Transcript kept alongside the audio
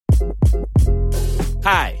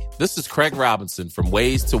Hi, this is Craig Robinson from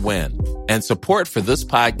Ways to Win, and support for this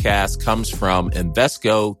podcast comes from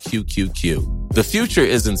Invesco QQQ. The future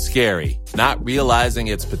isn't scary. Not realizing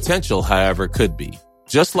its potential, however, could be.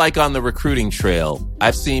 Just like on the recruiting trail,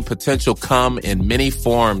 I've seen potential come in many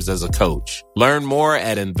forms as a coach. Learn more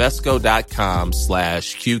at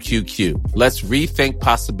Invesco.com/QQQ. Let's rethink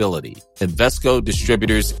possibility. Invesco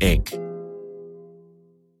Distributors, Inc.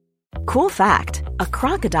 Cool fact, a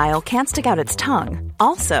crocodile can't stick out its tongue.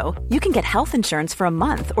 Also, you can get health insurance for a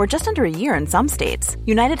month or just under a year in some states.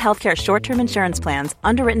 United Healthcare short-term insurance plans,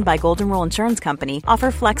 underwritten by Golden Rule Insurance Company, offer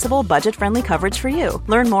flexible, budget-friendly coverage for you.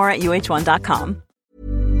 Learn more at UH1.com.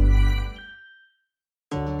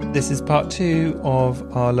 This is part 2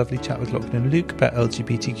 of our lovely chat with Lachlan and Luke about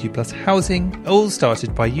LGBTQ plus housing. All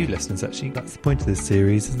started by you listeners, actually. That's the point of this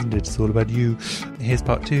series, isn't it? It's all about you. Here's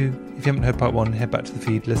part 2. If you haven't heard part 1, head back to the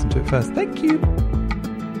feed, listen to it first. Thank you.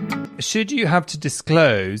 Should you have to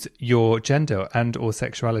disclose your gender and or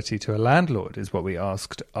sexuality to a landlord, is what we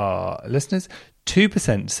asked our listeners.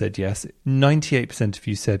 2% said yes, 98% of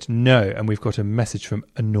you said no, and we've got a message from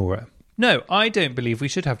Honora. No, I don't believe we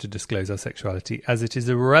should have to disclose our sexuality, as it is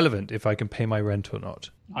irrelevant if I can pay my rent or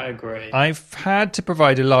not. I agree. I've had to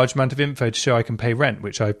provide a large amount of info to show I can pay rent,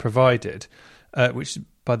 which I provided, which,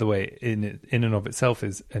 by the way, in and of itself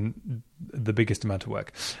is the biggest amount of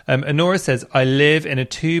work. Honora says, I live in a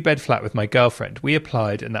 2-bed flat with my girlfriend. We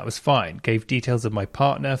applied and that was fine. Gave details of my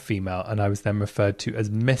partner, female, and I was then referred to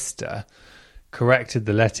as Mr. Corrected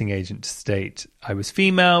the letting agent to state I was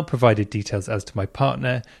female, provided details as to my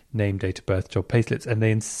partner, name, date of birth, job payslips, and they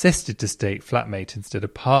insisted to state flatmate instead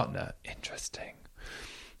of partner. Interesting.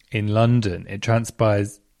 In London, it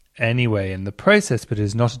transpires anyway in the process, but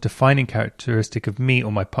is not a defining characteristic of me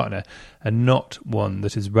or my partner, and not one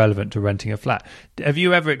that is relevant to renting a flat. Have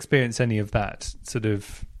you ever experienced any of that sort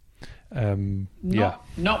of...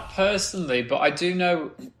 Not personally, but I do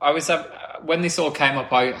know when this all came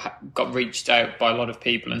up, I got reached out by a lot of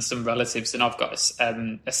people and some relatives, and I've got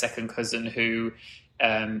a second cousin who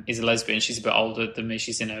is a lesbian. She's a bit older than me.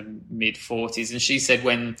 She's in her mid-40s, and she said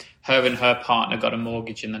when her and her partner got a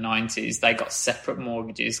mortgage in the 90s, they got separate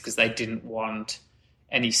mortgages because they didn't want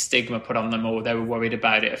any stigma put on them, or they were worried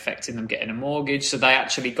about it affecting them getting a mortgage. So they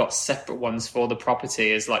actually got separate ones for the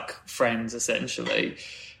property as like friends, essentially.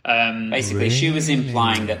 Basically, really? She was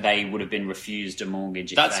implying that they would have been refused a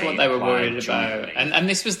mortgage. That's what they were worried about, jointly. and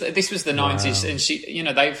this was the 90s, and she,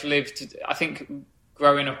 they've lived. I think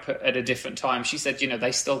growing up at a different time, she said,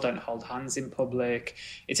 they still don't hold hands in public.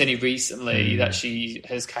 It's only recently that she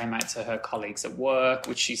has came out to her colleagues at work,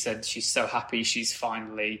 which she said she's so happy she's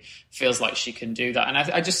finally feels like she can do that, and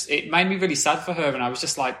I just it made me really sad for her, and I was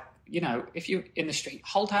just like, if you're in the street,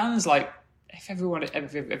 hold hands like. If everybody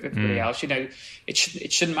else, it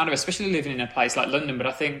shouldn't matter, especially living in a place like London. But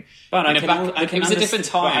I think it was a different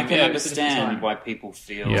time. I can understand why people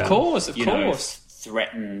feel, of course,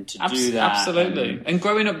 threatened to do that. Absolutely. And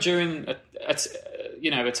growing up during a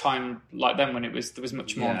time like then when there was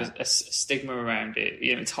much more of a stigma around it.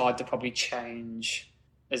 It's hard to probably change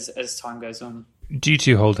as time goes on. Do you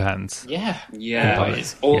two hold hands? Yeah.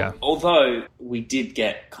 Although we did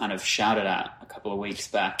get kind of shouted at a couple of weeks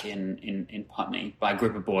back in Putney by a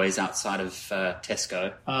group of boys outside of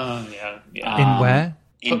Tesco. Oh, yeah. In where?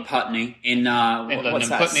 In Putney. In what's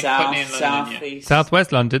that? Putney in London, Southeast?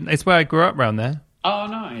 Southwest London. It's where I grew up round there. Oh,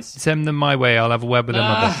 nice. Send them my way. I'll have a word with them.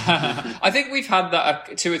 I think we've had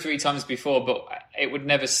that 2 or 3 times before, but it would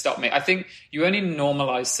never stop me. I think you only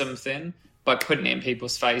normalise something by putting it in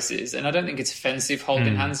people's faces, and I don't think it's offensive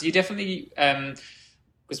holding hands. You definitely,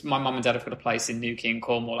 because my mum and dad have got a place in Newquay in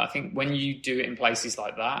Cornwall. I think when you do it in places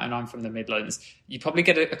like that, and I'm from the Midlands, you probably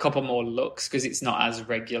get a couple more looks because it's not as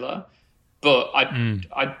regular. But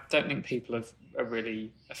I don't think people are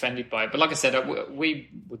really offended by it. But like I said, we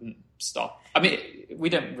wouldn't stop. I mean, we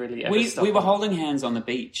don't really ever stop. We were holding hands on the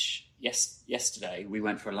beach yesterday. We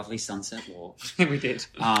went for a lovely sunset walk. We did.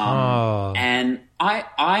 And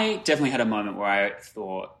I definitely had a moment where I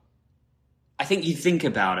thought, I think you think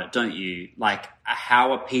about it, don't you? Like,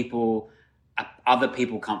 how are other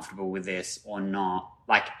people comfortable with this or not?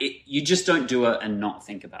 Like, you just don't do it and not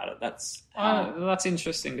think about it. That's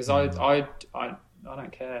interesting because I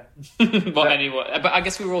don't care. But anyway, but I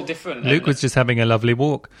guess we were all different. Luke was just having a lovely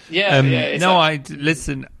walk.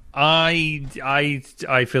 Listen. I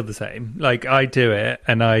feel the same. Like, I do it,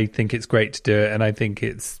 and I think it's great to do it, and I think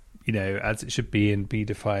it's as it should be, and be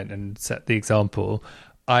defiant and set the example.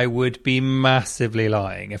 I would be massively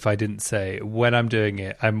lying if I didn't say when I'm doing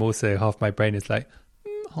it. I'm also half my brain is like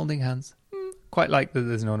holding hands. Quite like that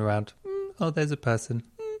there's no one around. Oh, there's a person.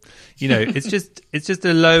 it's just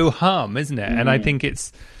a low hum, isn't it? And I think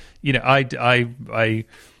it's, I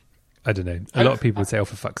don't know. A lot of people would say, "Oh,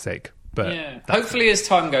 for fuck's sake." But hopefully, as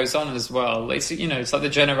time goes on as well, it's it's like the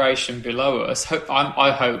generation below us.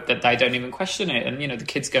 I hope that they don't even question it, and the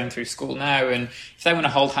kids going through school now, and if they want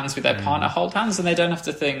to hold hands with their partner, hold hands, and they don't have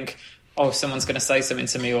to think, "Oh, someone's going to say something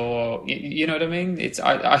to me," or you know what I mean.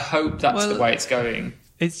 I hope that's the way it's going.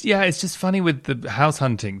 It's just funny with the house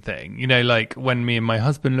hunting thing, like when me and my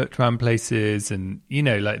husband looked around places, and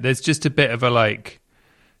like there's just a bit of a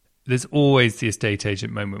there's always the estate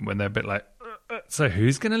agent moment when they're a bit like, so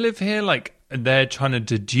who's going to live here? Like, they're trying to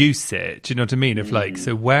deduce it. Do you know what I mean? Of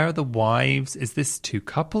so where are the wives? Is this two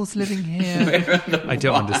couples living here? I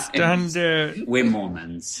don't understand it. We're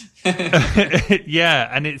Mormons. Yeah,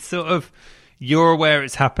 and it's sort of, you're aware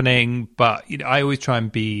it's happening, but I always try and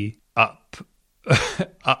be up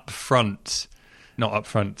front. Not up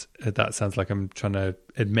front. That sounds like I'm trying to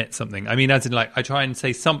admit something. I mean, as in, I try and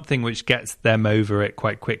say something which gets them over it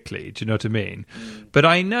quite quickly. Do you know what I mean? But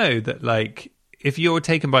I know that, if you're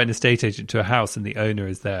taken by an estate agent to a house and the owner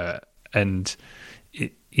is there, and you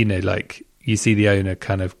see the owner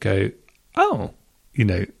kind of go, oh,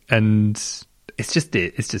 and it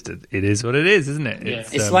is what it is, isn't it? Yeah.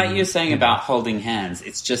 It's like you're saying about holding hands.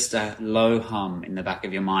 It's just a low hum in the back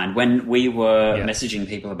of your mind. When we were messaging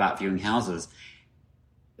people about viewing houses,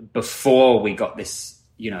 before we got this,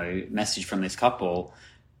 message from this couple,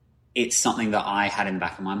 it's something that I had in the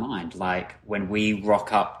back of my mind. Like, when we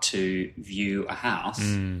rock up to view a house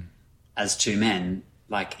as two men,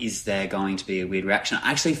 is there going to be a weird reaction?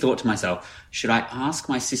 I actually thought to myself, should I ask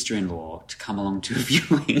my sister-in-law to come along to a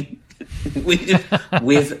viewing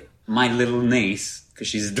with my little niece, because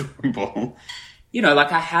she's adorable?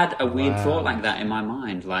 I had a weird thought like that in my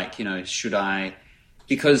mind. Should I?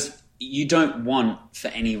 Because you don't want, for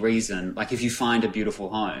any reason, if you find a beautiful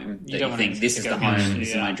home that you think, this is the home, this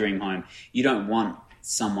is my dream home, you don't want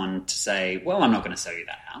someone to say, well, I'm not going to sell you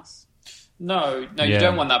that house. No, you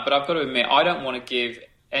don't want that. But I've got to admit, I don't want to give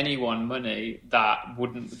anyone money that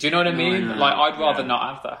wouldn't. Do you know what I mean? No, I'd rather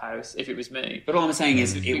not have that house if it was me. But all I'm saying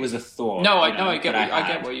is, it was a thought. I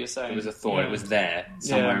get what you're saying. It was a thought. It was there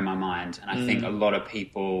somewhere in my mind, and I think a lot of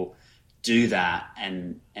people do that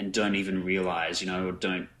and don't even realize, or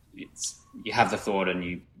don't. You have the thought and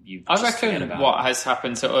you. I reckon what has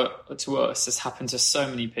happened to us has happened to so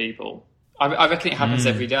many people. I reckon it happens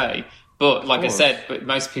every day. But I said,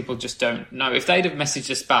 most people just don't know. If they'd have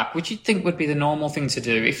messaged us back, which you'd think would be the normal thing to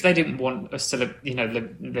do, if they didn't want us to live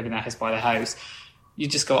in their house by the house,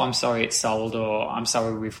 you'd just go, I'm sorry it's sold, or I'm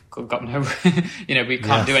sorry we've got no, we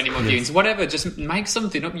can't do any more viewings. Whatever, just make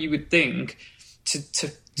something up. You would think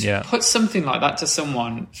to put something like that to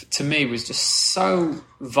someone, to me, was just so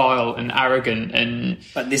vile and arrogant.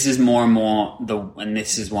 But this is more and more and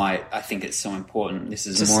this is why I think it's so important. This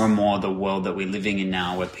is more and more the world that we're living in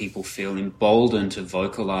now, where people feel emboldened to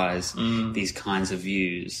vocalize these kinds of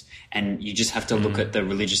views. And you just have to look at the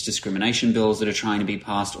religious discrimination bills that are trying to be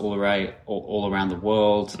passed all around the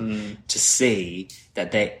world to see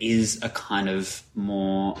that there is a kind of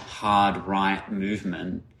more hard right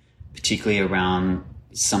movement, particularly around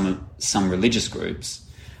some religious groups,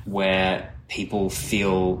 where people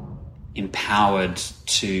feel empowered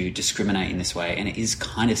to discriminate in this way, and it is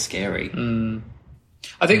kind of scary.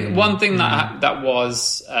 I think one thing that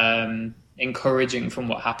was encouraging from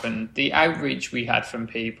what happened, the outreach we had from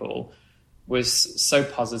people was so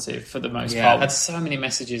positive for the most part. We had so many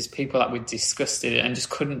messages, people that were disgusted and just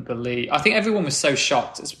couldn't believe. I think everyone was so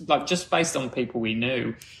shocked. It's just based on people we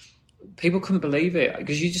knew. People couldn't believe it,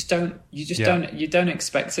 because you don't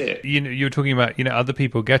expect it. You're talking about other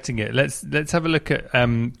people getting it. Let's have a look at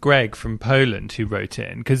Greg from Poland, who wrote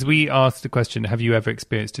in, because we asked the question: have you ever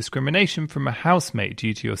experienced discrimination from a housemate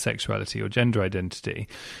due to your sexuality or gender identity?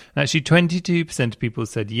 And actually 22% of people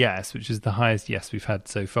said yes, which is the highest yes we've had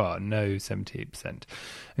so far. No, 78%.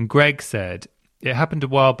 And Greg said, it happened a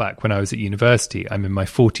while back when I was at university. I'm in my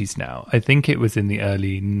 40s now. I think it was in the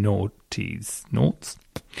early noughts.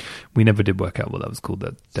 We never did work out what that was called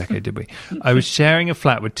that decade, did we? I was sharing a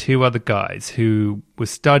flat with two other guys who were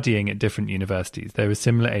studying at different universities. They were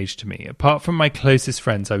similar age to me. Apart from my closest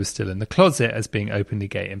friends, I was still in the closet, as being openly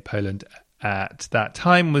gay in Poland at that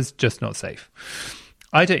time was just not safe.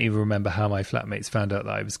 I don't even remember how my flatmates found out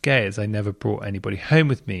that I was gay, as I never brought anybody home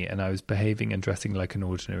with me, and I was behaving and dressing like an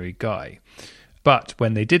ordinary guy. But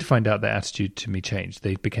when they did find out, their attitude to me changed.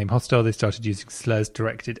 They became hostile. They started using slurs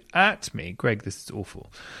directed at me. Greg, this is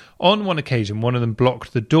awful. On one occasion, one of them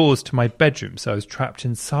blocked the doors to my bedroom, so I was trapped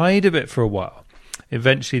inside of it for a while.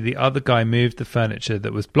 Eventually, the other guy moved the furniture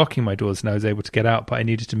that was blocking my doors and I was able to get out, but I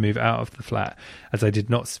needed to move out of the flat as I did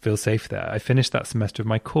not feel safe there. I finished that semester of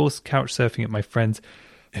my course, couch surfing at my friends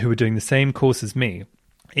who were doing the same course as me.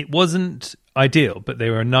 It wasn't ideal, but they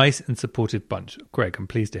were a nice and supportive bunch. Greg, I'm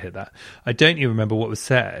pleased to hear that. I don't even remember what was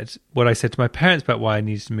said, what I said to my parents about why I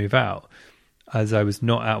needed to move out, as I was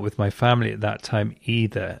not out with my family at that time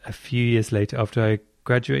either. A few years later, after I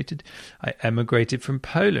graduated, I emigrated from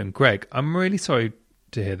Poland. Greg, I'm really sorry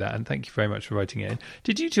to hear that, and thank you very much for writing it in.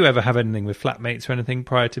 Did you two ever have anything with flatmates or anything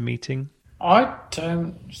prior to meeting? I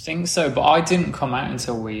don't think so, but I didn't come out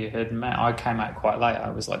until we had met. I came out quite late. I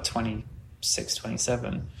was like 26,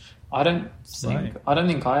 27. I don't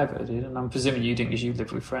think I ever did, and I'm presuming you didn't because you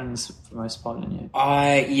lived with friends for the most part, didn't you?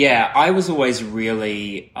 I was always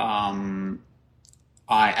really at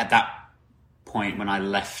that point when I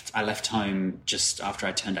left home just after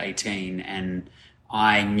I turned 18, and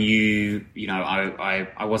I knew,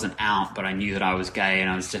 I wasn't out, but I knew that I was gay, and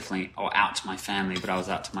I was definitely out to my family, but I was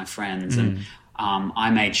out to my friends. And I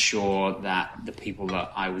made sure that the people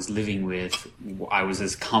that I was living with, I was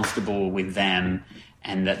as comfortable with them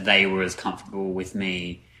and that they were as comfortable with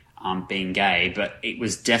me being gay. But it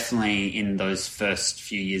was definitely in those first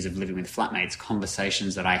few years of living with flatmates,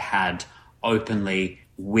 conversations that I had openly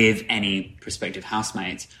with any prospective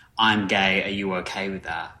housemates. I'm gay, are you okay with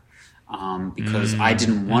that? Because I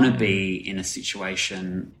didn't want to be in a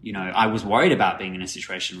situation, I was worried about being in a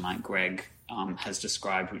situation like Greg has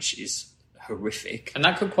described, which is horrific. And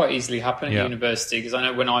that could quite easily happen at university, because I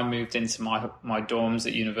know when I moved into my dorms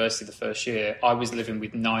at university the first year, I was living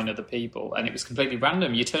with 9 other people, and it was completely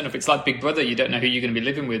random. You turn up, it's like Big Brother, you don't know who you're going to be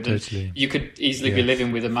living with. Totally. You could easily be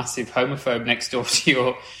living with a massive homophobe next door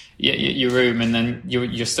to your room, and then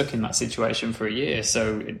you're stuck in that situation for a year.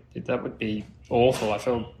 So that would be awful. I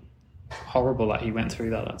feel horrible that he went through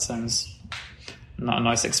that. That sounds not a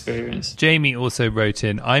nice experience. Jamie also wrote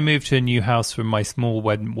in, I moved to a new house from my small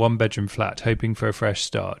one-bedroom flat, hoping for a fresh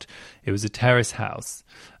start. It was a terrace house,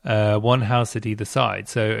 one house at either side,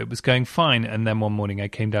 so it was going fine. And then one morning I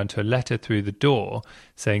came down to a letter through the door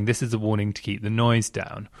saying, this is a warning to keep the noise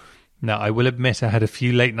down. Now, I will admit I had a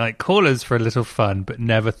few late-night callers for a little fun, but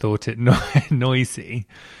never thought it noisy.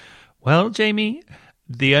 Well, Jamie,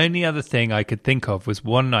 the only other thing I could think of was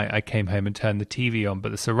one night I came home and turned the TV on,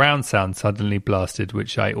 but the surround sound suddenly blasted,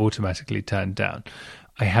 which I automatically turned down.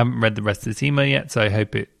 I haven't read the rest of this email yet, so I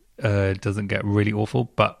hope it doesn't get really awful.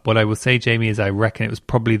 But what I will say, Jamie, is I reckon it was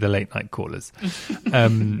probably the late-night callers.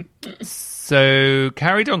 So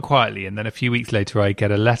carried on quietly, and then a few weeks later I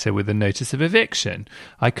get a letter with a notice of eviction.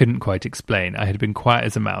 I couldn't quite explain. I had been quiet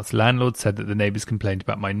as a mouse. Landlord said that the neighbours complained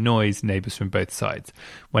about my noise, neighbours from both sides.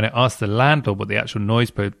 When I asked the landlord what the actual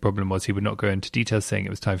noise problem was, he would not go into details, saying it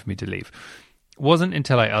was time for me to leave. It wasn't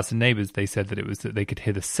until I asked the neighbours they said that it was that they could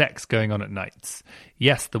hear the sex going on at nights.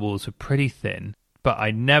 Yes, the walls were pretty thin, but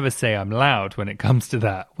I never say I'm loud when it comes to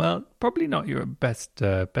that. Well, probably not your best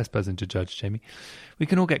person to judge, Jamie. We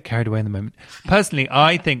can all get carried away in the moment. Personally,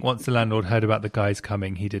 I think once the landlord heard about the guys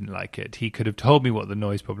coming, he didn't like it. He could have told me what the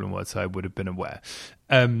noise problem was, so I would have been aware.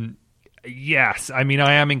 Yes, I mean,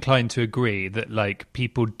 I am inclined to agree that,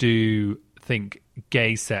 people do think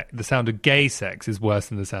the sound of gay sex is worse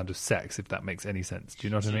than the sound of sex, if that makes any sense. Do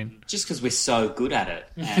you know what I mean? Just because we're so good at it.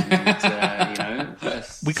 And,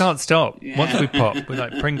 we can't stop. Yeah. Once we pop, we're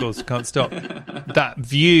like Pringles, can't stop. That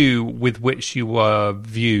view with which you are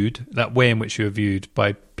viewed, that way in which you are viewed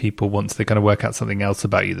by people once they kind of work out something else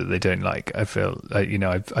about you that they don't like, I feel like,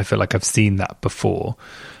 I feel like I've seen that before.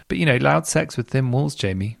 But, loud sex with thin walls,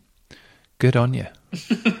 Jamie, good on you.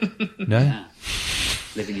 No? Yeah.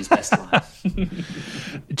 Living his best life.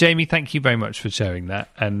 Jamie, thank you very much for sharing that,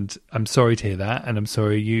 and I'm sorry to hear that, and I'm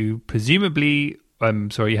sorry you had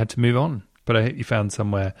to move on, but I hope you found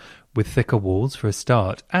somewhere with thicker walls for a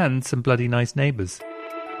start and some bloody nice neighbours.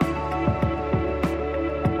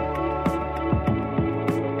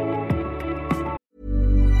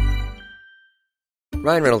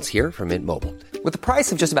 Ryan Reynolds here from Mint Mobile. With the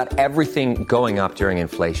price of just about everything going up during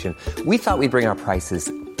inflation, we thought we'd bring our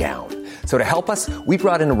prices down. So to help us, we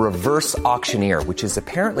brought in a reverse auctioneer, which is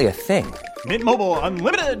apparently a thing. Mint Mobile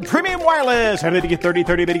Unlimited Premium Wireless. How to get 30,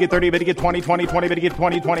 30, how to get 30, how to get 20, 20, 20, how to get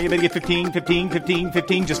 20, 20, how to get 15, 15, 15,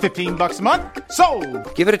 15, just $15 a month?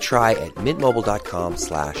 Sold! Give it a try at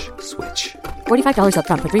mintmobile.com/switch. $45 up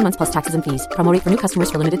front for 3 months plus taxes and fees. Promo rate for new customers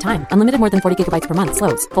for limited time. Unlimited more than 40 gigabytes per month.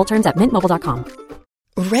 Slows full terms at mintmobile.com.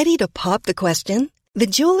 Ready to pop the question? The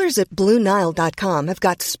jewelers at BlueNile.com have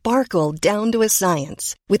got sparkle down to a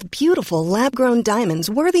science with beautiful lab-grown diamonds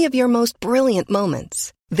worthy of your most brilliant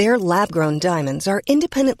moments. Their lab-grown diamonds are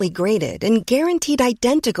independently graded and guaranteed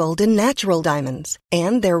identical to natural diamonds.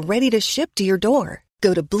 And they're ready to ship to your door.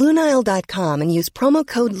 Go to BlueNile.com and use promo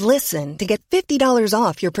code LISTEN to get $50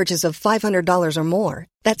 off your purchase of $500 or more.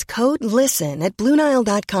 That's code LISTEN at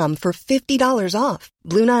BlueNile.com for $50 off.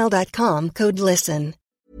 BlueNile.com, code LISTEN.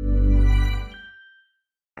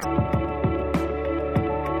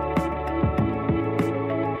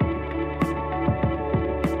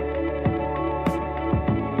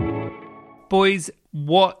 Boys,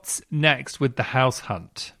 what's next with the house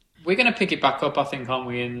hunt? We're going to pick it back up, I think, aren't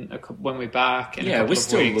we? When we're back in a couple we're of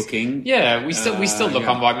still weeks. looking. Yeah, we still look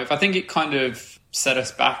on Rightmove. I think it kind of set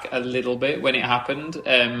us back a little bit when it happened.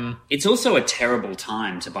 It's also a terrible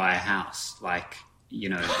time to buy a house. Like,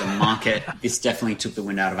 the market. This definitely took the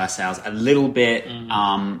wind out of our sails a little bit.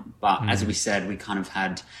 But as we said, we kind of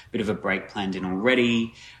had a bit of a break planned in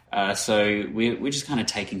already. So we're just kind of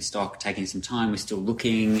taking stock, taking some time. We're still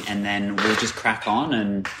looking, and then we'll just crack on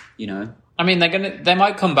and, I mean, they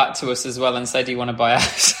might come back to us as well and say, do you want to buy a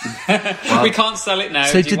house? We can't sell it now.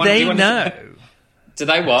 So do they know? Do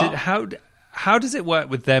they what? How does it work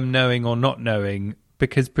with them knowing or not knowing?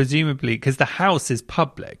 Because presumably, because the house is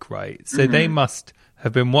public, right? So they must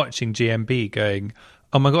have been watching GMB going,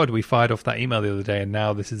 oh my God, we fired off that email the other day and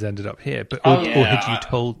now this has ended up here. But or had you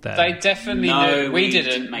told them? They definitely knew. We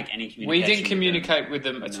didn't make any communication. We didn't communicate with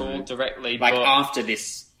them at all directly. Like after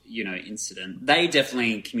this, incident, they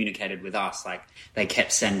definitely communicated with us. Like they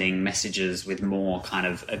kept sending messages with more kind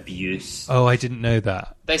of abuse. Oh, I didn't know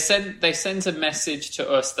that. They sent a message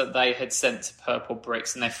to us that they had sent to Purple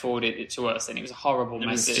Bricks, and they forwarded it to us, and it was a horrible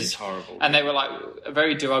message. It was just horrible. And they were like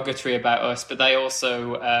very derogatory about us, but they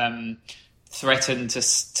also threatened to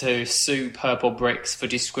sue Purple Bricks for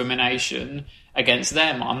discrimination against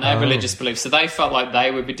them on their religious beliefs. So they felt like they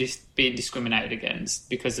would be being discriminated against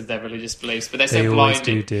because of their religious beliefs. But they're so blinded.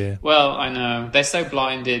 Do, dear. Well, I know. They're so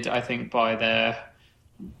blinded, I think, by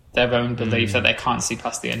their own belief that they can't see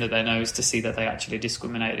past the end of their nose to see that they actually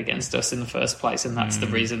discriminated against us in the first place, and that's the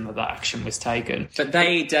reason that action was taken. But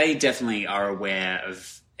they definitely are aware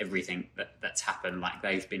of everything that's happened. Like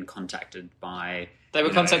they've been contacted by... They were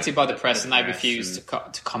contacted by the press and they refused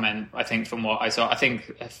to comment, I think, from what I saw. I think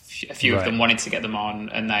a few of them wanted to get them on,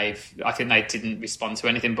 and I think they didn't respond to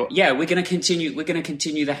anything. But yeah, we're going to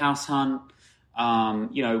continue the house hunt.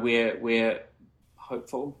 We're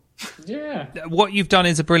hopeful. Yeah. What you've done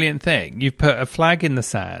is a brilliant thing. You've put a flag in the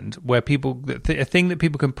sand where a thing that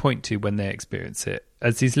people can point to when they experience it.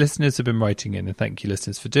 As these listeners have been writing in, and thank you,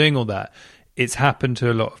 listeners, for doing all that. It's happened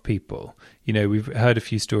to a lot of people. We've heard a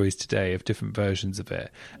few stories today of different versions of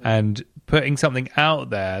it. And putting something out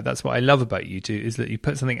there, that's what I love about you two, is that you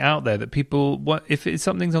put something out there that people, if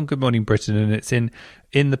something's on Good Morning Britain and it's in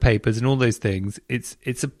the papers and all those things,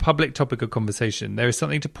 it's a public topic of conversation. There is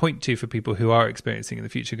something to point to for people who are experiencing in the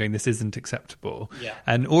future going, this isn't acceptable.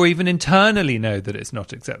 Yeah. Or even internally know that it's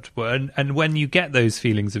not acceptable. And when you get those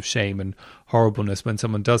feelings of shame and horribleness when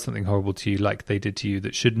someone does something horrible to you like they did to you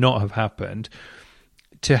that should not have happened,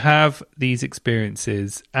 to have these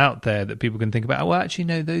experiences out there that people can think about, well, actually,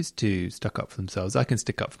 no, those two stuck up for themselves. I can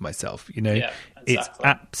stick up for myself. Yeah, exactly. It's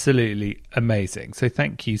absolutely amazing. So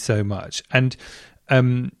thank you so much. And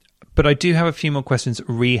but I do have a few more questions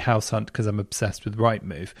re-house hunt because I'm obsessed with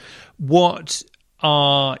Rightmove. What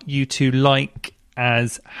are you two like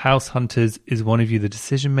as house hunters? Is one of you the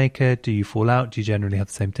decision maker? Do you fall out? Do you generally have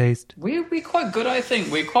the same taste? We're quite good, I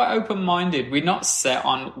think. We're quite open-minded. We're not set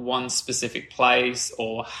on one specific place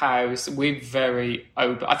or house. We're very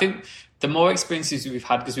open. I think the more experiences we've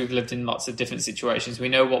had, because we've lived in lots of different situations, we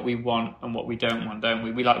know what we want and what we don't want, don't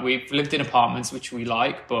we? We've lived in apartments, which we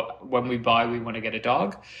like, but when we buy, we want to get a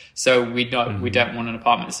dog. So we don't want an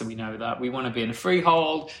apartment, so we know that. We want to be in a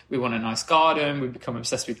freehold. We want a nice garden. We've become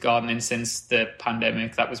obsessed with gardening since the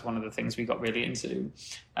pandemic. That was one of the things we got really into.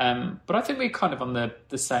 But I think we're kind of on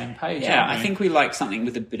the same page. Yeah, I think we like something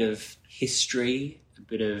with a bit of history, a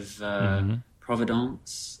bit of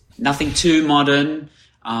provenance. Nothing too modern.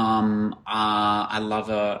 I love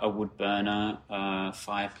a wood burner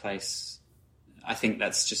fireplace. I think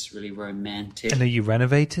that's just really romantic. And are you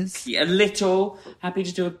renovators? Yeah, a little. Happy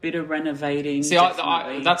to do a bit of renovating. See,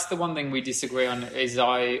 that's the one thing we disagree on. Is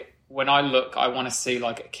when I look, I want to see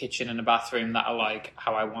like a kitchen and a bathroom that are like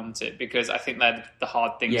how I want it, because I think they're the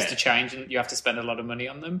hard things to change, and you have to spend a lot of money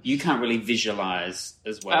on them. You can't really visualize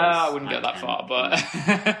as well. I wouldn't go that far, but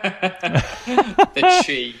the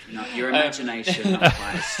cheek. No, your imagination not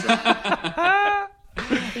quite strong.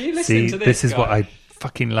 Are you listening to this is what I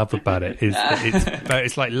fucking love about it. Is that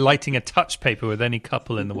it's like lighting a touch paper with any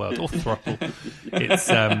couple in the world or throuple.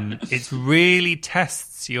 It's really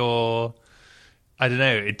tests your I don't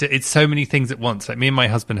know. It's so many things at once. Like me and my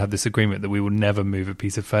husband have this agreement that we will never move a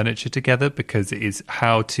piece of furniture together because it is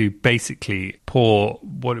how to basically pour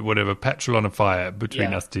whatever petrol on a fire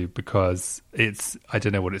between us two, because I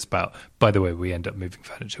don't know what it's about. By the way, we end up moving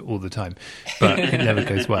furniture all the time, but it never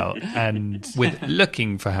goes well. And with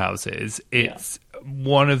looking for houses, it's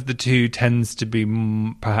one of the two tends to be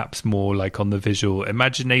perhaps more like on the visual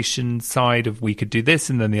imagination side of we could do this,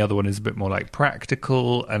 and then the other one is a bit more like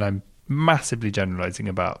practical, and I'm massively generalizing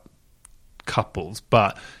about couples,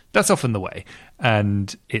 but that's often the way.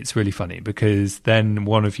 And it's really funny because then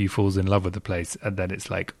one of you falls in love with the place and then it's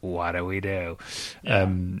like, what do we do?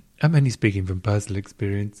 I'm only speaking from personal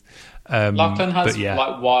experience. Lachlan has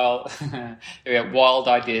like wild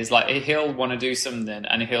ideas. Like he'll want to do something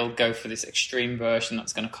and he'll go for this extreme version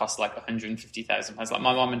that's going to cost like £150,000. Like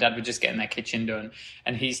my mum and dad were just getting their kitchen done,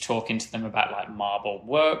 and he's talking to them about like marble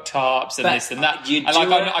worktops and this and that.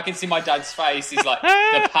 I can see my dad's face. He's like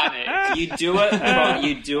the panic. You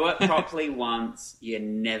do it properly once, you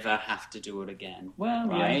never have to do it again. Well,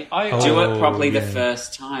 right? Do it properly the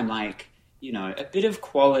first time, like. You know, a bit of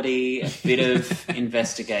quality, a bit of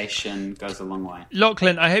investigation goes a long way.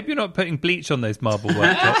 Lachlan, I hope you're not putting bleach on those marble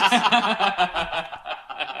worktops.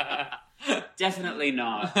 Definitely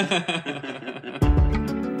not.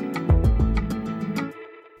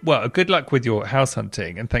 Well, good luck with your house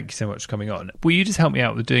hunting, and thank you so much for coming on. Will you just help me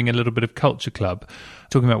out with doing a little bit of Culture Club,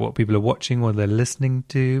 talking about what people are watching, what they're listening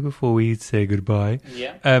to before we say goodbye?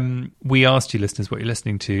 Yeah. We asked you listeners what you're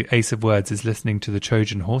listening to. Ace of Words is listening to the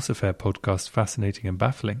Trojan Horse Affair podcast, Fascinating and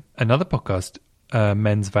Baffling. Another podcast,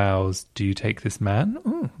 Men's Vows, Do You Take This Man?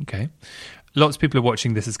 Oh, okay. Lots of people are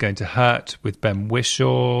watching This Is Going to Hurt with Ben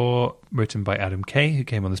Whishaw, written by Adam Kay, who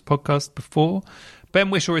came on this podcast before. Ben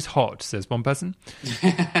Whishaw is hot, says one person.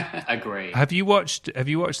 Agree. Have you watched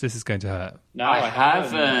This Is Going to Hurt? No, I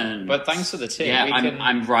haven't. But thanks for the tip. Yeah,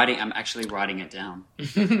 I'm actually writing it down.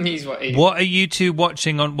 What are you two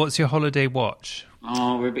watching on? What's your holiday watch?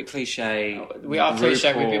 Oh, we're a bit cliche. We are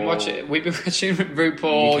cliche. We've been watching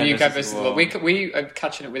RuPaul, UK vs. the World. We are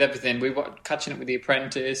catching up with everything. We're catching up with The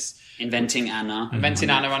Apprentice, Inventing Anna on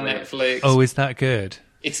Netflix. Oh, is that good?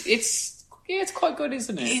 It's quite good,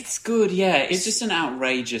 isn't it? It's good, yeah. It's just an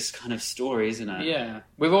outrageous kind of story, isn't it? Yeah.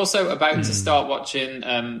 We're also about to start watching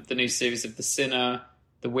the new series of The Sinner,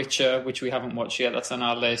 The Witcher, which we haven't watched yet. That's on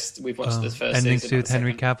our list. We've watched the first season. Anything to do with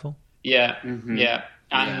Henry Cavill? Yeah, yeah.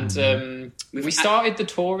 And we started The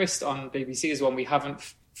Tourist on BBC as well. We haven't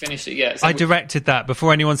finished it yet. So I directed that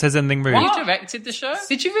before anyone says anything rude. You directed the show?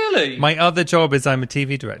 Did you really? My other job is I'm a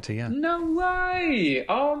TV director, yeah. No way.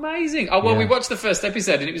 Oh, amazing. Oh, well, we watched the first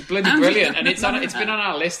episode and it was bloody brilliant. And it's been on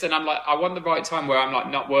our list, and I'm like, I want the right time where I'm like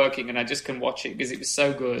not working and I just can watch it because it was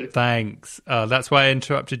so good. Thanks. That's why I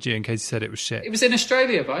interrupted you in case you said it was shit. It was in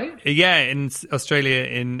Australia, right? Yeah, in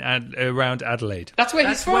Australia, around Adelaide. That's where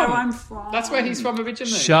he's from. Where I'm from. That's where he's from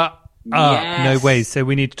originally. Shut up. Yes. No way. So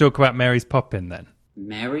we need to talk about Mary's Pop-In then.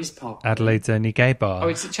 Mary's Pop. Adelaide's only gay bar. Oh,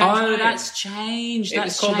 it's changed. Oh, that's changed. It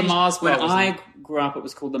was called the Mars Bar. When I grew up, it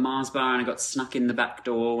was called the Mars Bar, and I got snuck in the back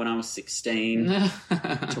door when I was 16 to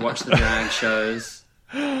watch the drag shows.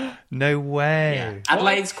 No way. Yeah.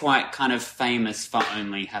 Adelaide's quite kind of famous for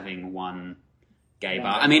only having one gay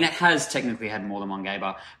bar. I mean, it has technically had more than one gay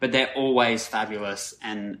bar, but they're always fabulous.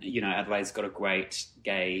 And, you know, Adelaide's got a great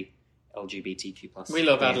gay LGBTQ+. We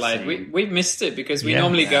love Adelaide. We've missed it because we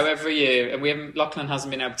normally go every year, and Lachlan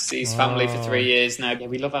hasn't been able to see his family for 3 years now. Yeah,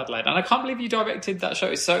 we love Adelaide, and I can't believe you directed that show.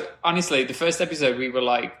 It's so, honestly, the first episode we were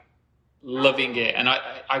like loving it, and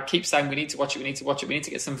I keep saying we need to watch it. We need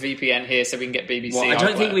to get some VPN here so we can get BBC. Well, I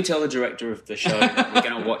don't think we tell the director of the show that we're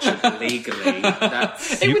going to watch it legally.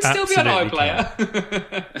 It would still be on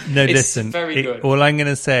iPlayer. No, it's listen. Very good. All I'm going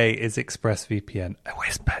to say is ExpressVPN. I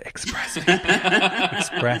whisper ExpressVPN.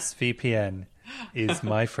 ExpressVPN is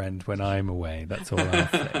my friend when I'm away. That's all I'll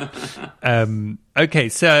say. Okay,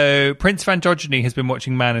 so Prince of Androgyny has been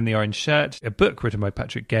watching Man in the Orange Shirt, a book written by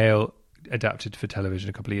Patrick Gale, adapted for television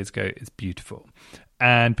a couple of years ago. It's beautiful.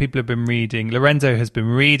 And people have been reading, Lorenzo has been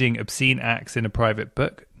reading Obscene Acts in a Private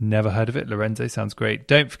Book. Never heard of it. Lorenzo, sounds great.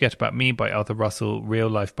 Don't Forget About Me by Arthur Russell, Real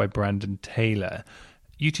Life by Brandon Taylor.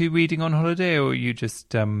 You two reading on holiday, or are you just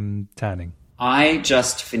tanning? I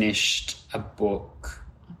just finished a book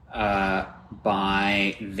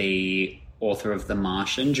by the author of The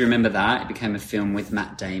Martian. Do you remember that? It became a film with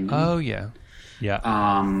Matt Damon. Oh, yeah.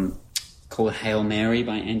 Yeah. Called Hail Mary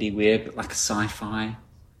by Andy Weir, but like a sci-fi. I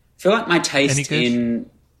feel like my taste in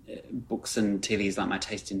books and TV is like my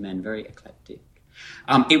taste in men, very eclectic.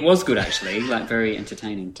 It was good, actually, like very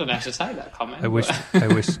entertaining. Don't know how to say that comment. I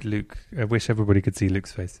wish everybody could see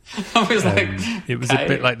Luke's face. I was like, it was a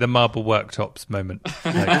bit like the marble worktops moment.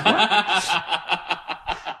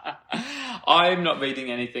 I'm not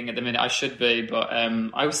reading anything at the minute. I should be, but I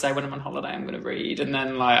always say when I'm on holiday I'm going to read, and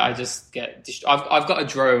then I just get. I've got a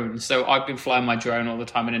drone, so I've been flying my drone all the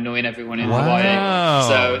time and annoying everyone in Hawaii.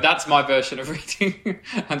 So that's my version of reading.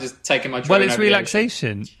 I'm just taking my drone. Well, it's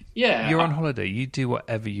relaxation. Yeah, you're on holiday. You do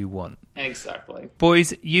whatever you want. Exactly.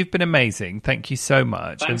 Boys, you've been amazing. Thank you so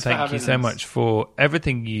much. Thanks and thank you so much for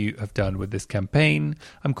everything you have done with this campaign.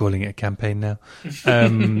 I'm calling it a campaign now.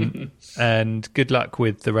 And good luck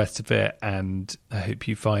with the rest of it. And I hope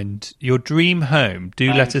you find your dream home.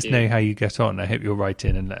 Let us know how you get on. I hope you'll write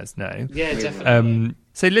in and let us know. Yeah, definitely.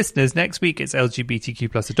 So listeners, next week it's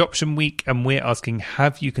LGBTQ plus adoption week, and we're asking,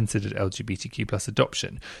 have you considered LGBTQ plus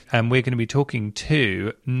adoption? And we're going to be talking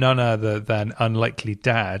to none other than Unlikely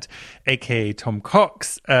Dad, aka Tom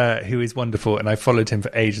Cox, who is wonderful, and I followed him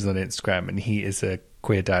for ages on Instagram, and he is a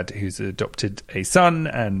queer dad who's adopted a son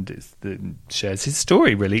and shares his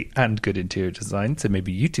story, really, and good interior design. So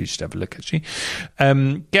maybe you two should have a look, actually.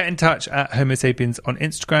 Get in touch at Homo Sapiens on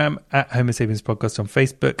Instagram, at Homo Sapiens Podcast on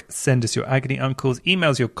Facebook. Send us your agony uncles,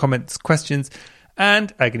 emails, your comments, questions,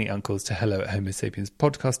 and agony uncles to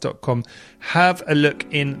hello@homosapienspodcast.com. Have a look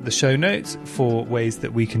in the show notes for ways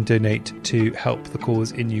that we can donate to help the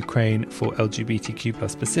cause in Ukraine for LGBTQ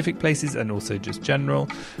plus specific places, and also just general,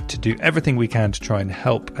 to do everything we can to try and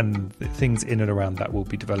help. And the things in and around that will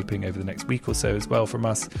be developing over the next week or so as well from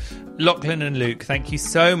us. Lachlan and Luke, thank you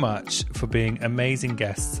so much for being amazing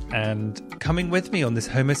guests and coming with me on this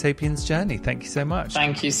Homo Sapiens journey. Thank you so much.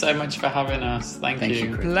 Thank you so much for having us. Thank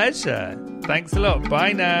you. Pleasure. Thanks a lot.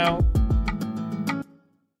 Bye now.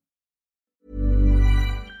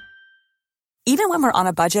 Even when we're on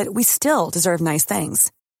a budget, we still deserve nice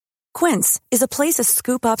things. Quince is a place to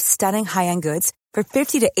scoop up stunning high-end goods for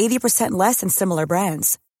 50 to 80% less than similar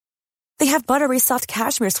brands. They have buttery soft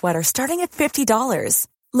cashmere sweaters starting at $50,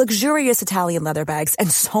 luxurious Italian leather bags, and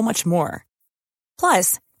so much more.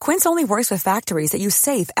 Plus, Quince only works with factories that use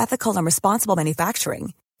safe, ethical, and responsible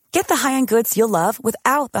manufacturing. Get the high-end goods you'll love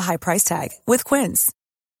without the high price tag with Quince.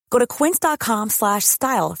 Go to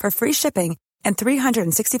quince.com/style for free shipping and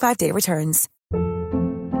 365-day returns.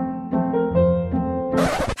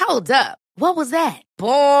 Hold up. What was that?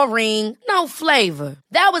 Boring. No flavor.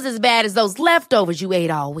 That was as bad as those leftovers you ate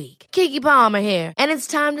all week. Keke Palmer here, and it's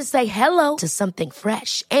time to say hello to something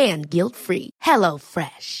fresh and guilt-free. Hello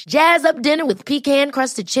Fresh. Jazz up dinner with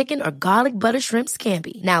pecan-crusted chicken or garlic butter shrimp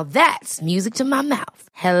scampi. Now that's music to my mouth.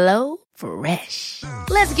 Hello Fresh.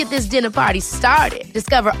 Let's get this dinner party started.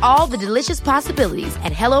 Discover all the delicious possibilities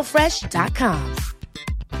at HelloFresh.com.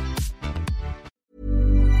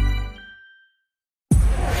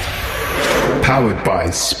 Powered by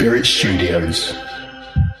Spirit Studios.